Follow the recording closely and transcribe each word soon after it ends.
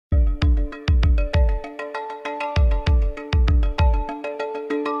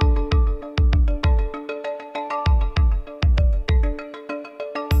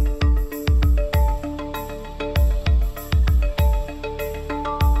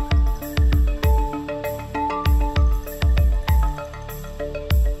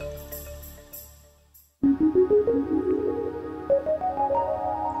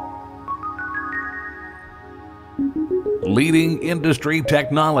leading industry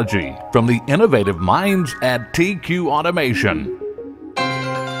technology from the innovative minds at TQ Automation.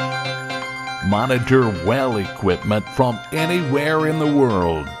 Monitor well equipment from anywhere in the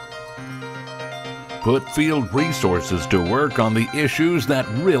world. Put field resources to work on the issues that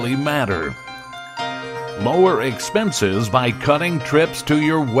really matter. Lower expenses by cutting trips to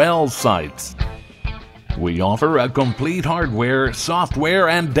your well sites. We offer a complete hardware, software,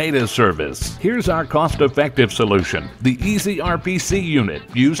 and data service. Here's our cost-effective solution: the Easy RPC unit,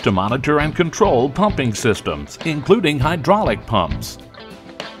 used to monitor and control pumping systems, including hydraulic pumps.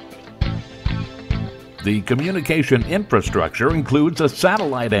 The communication infrastructure includes a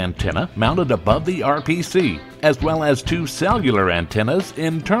satellite antenna mounted above the RPC, as well as 2 cellular antennas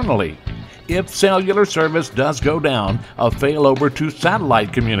internally. If cellular service does go down, a failover to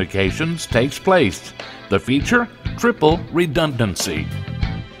satellite communications takes place. The feature? Triple redundancy.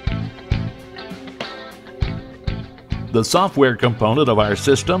 The software component of our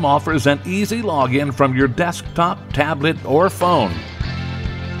system offers an easy login from your desktop, tablet, or phone,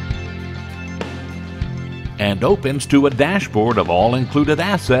 and opens to a dashboard of all included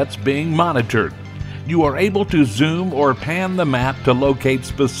assets being monitored. You are able to zoom or pan the map to locate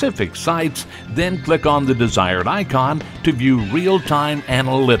specific sites, then click on the desired icon to view real-time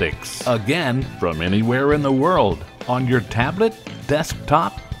analytics. Again, from anywhere in the world, on your tablet,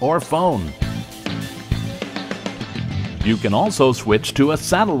 desktop, or phone. You can also switch to a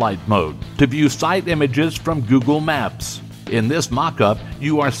satellite mode to view site images from Google Maps. In this mock-up,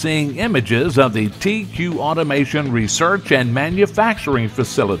 you are seeing images of the TQ Automation Research and Manufacturing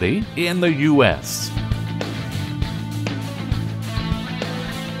Facility in the U.S.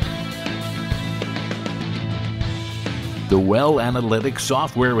 The WellAnalytix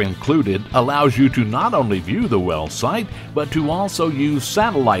software included allows you to not only view the well site, but to also use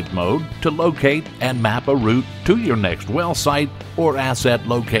satellite mode to locate and map a route to your next well site or asset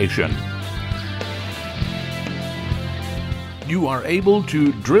location. You are able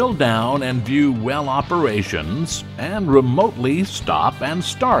to drill down and view well operations and remotely stop and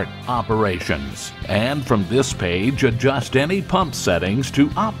start operations. And from this page, adjust any pump settings to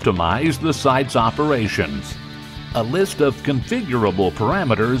optimize the site's operations. A list of configurable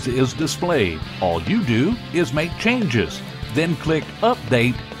parameters is displayed. All you do is make changes, then click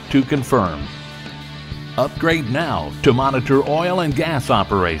Update to confirm. Upgrade now to monitor oil and gas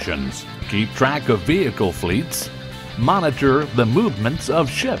operations, keep track of vehicle fleets, monitor the movements of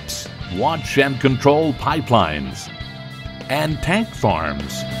ships, watch and control pipelines, and tank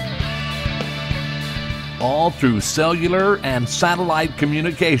farms. All through cellular and satellite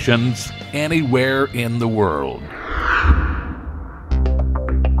communications anywhere in the world.